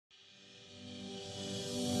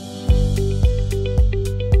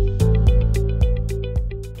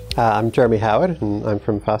I'm Jeremy Howard, and I'm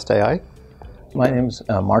from fast.ai. My name is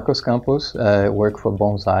Marcos Campos. I work for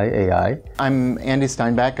Bons.ai. I'm Andy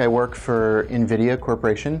Steinbach. I work for NVIDIA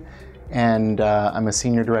Corporation, and I'm a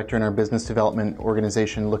senior director in our business development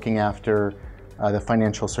organization looking after the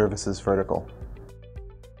financial services vertical.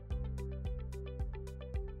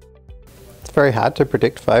 It's very hard to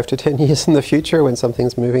predict 5 to 10 years in the future when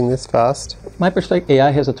something's moving this fast. My perspective,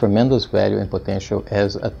 AI has a tremendous value and potential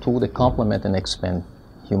as a tool that complements and expands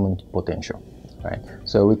human potential. Right?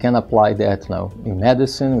 So we can apply that now in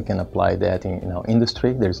medicine, we can apply that in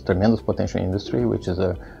industry. There's tremendous potential in industry, which is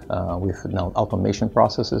with now automation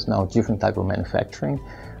processes, now different type of manufacturing.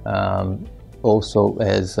 Also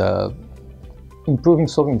as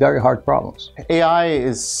solving very hard problems. AI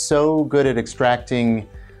is so good at extracting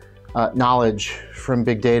knowledge from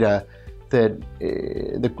big data that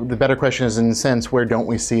the better question is, in a sense, where don't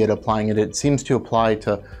we see it applying it? It seems to apply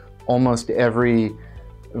to almost every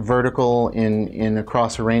vertical in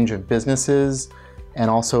across a range of businesses, and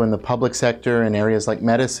also in the public sector in areas like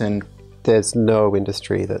medicine. There's no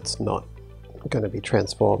industry that's not going to be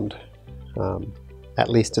transformed, at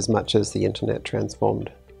least as much as the internet transformed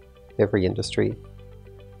every industry.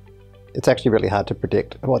 It's actually really hard to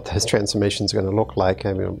predict what those transformations are going to look like.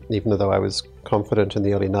 I mean, even though I was confident in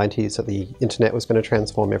the early 90s that the internet was going to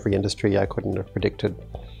transform every industry, I couldn't have predicted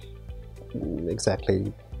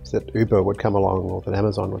exactly that Uber would come along or that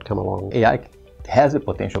Amazon would come along. AI has the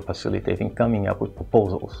potential facilitating coming up with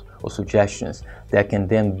proposals or suggestions that can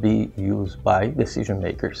then be used by decision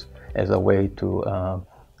makers as a way to,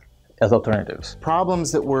 as alternatives.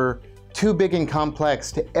 Problems that were too big and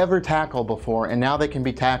complex to ever tackle before, and now they can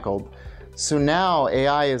be tackled. So now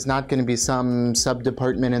AI is not going to be some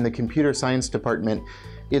sub-department in the computer science department.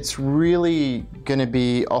 It's really going to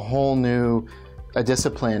be a whole new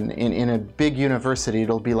discipline in a big university.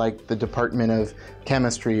 It'll be like the Department of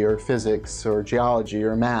Chemistry or Physics or Geology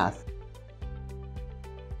or Math.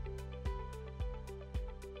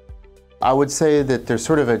 I would say that there's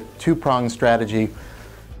sort of a two-pronged strategy.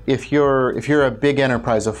 If you're a big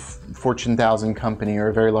enterprise, a Fortune 1000 company or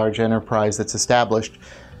a very large enterprise that's established,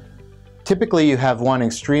 typically you have one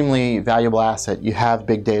extremely valuable asset. You have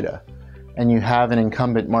big data, and you have an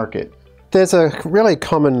incumbent market. There's a really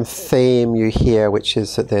common theme you hear, which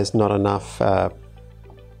is that there's not enough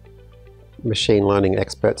machine learning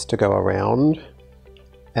experts to go around,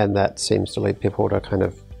 and that seems to lead people to kind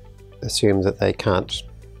of assume that they can't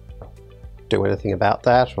do anything about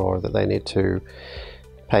that, or that they need to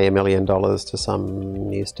pay $1 million to some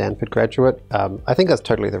new Stanford graduate. I think that's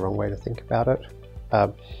totally the wrong way to think about it.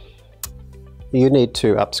 You need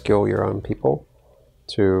to upskill your own people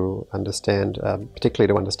to understand,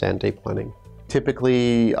 particularly to understand deep learning.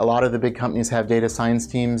 Typically, a lot of the big companies have data science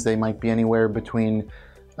teams. They might be anywhere between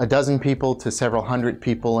a dozen people to several hundred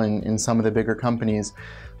people in some of the bigger companies.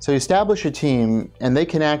 So you establish a team, and they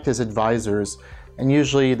can act as advisors. And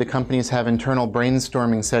usually the companies have internal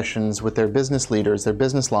brainstorming sessions with their business leaders, their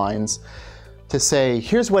business lines, to say,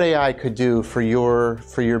 here's what AI could do for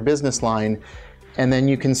your business line. And then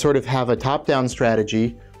you can sort of have a top-down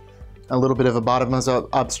strategy, a little bit of a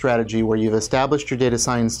bottom-up strategy where you've established your data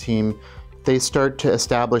science team. They start to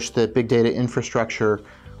establish the big data infrastructure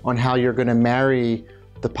on how you're going to marry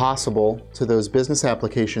the possible to those business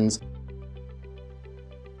applications.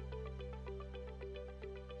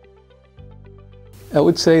 I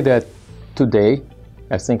would say that today,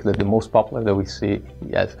 I think that the most popular that we see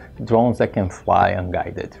is drones that can fly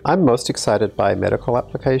unguided. I'm most excited by medical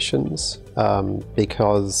applications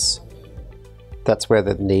because that's where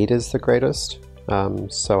the need is the greatest.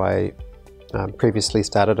 So I previously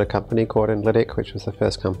started a company called Analytic, which was the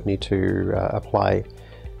first company to apply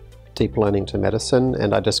deep learning to medicine,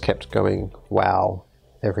 and I just kept going, wow,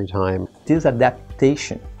 every time. This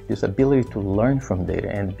adaptation, this ability to learn from data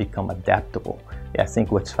and become adaptable, I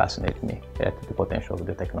think what's fascinating me at the potential of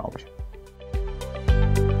the technology.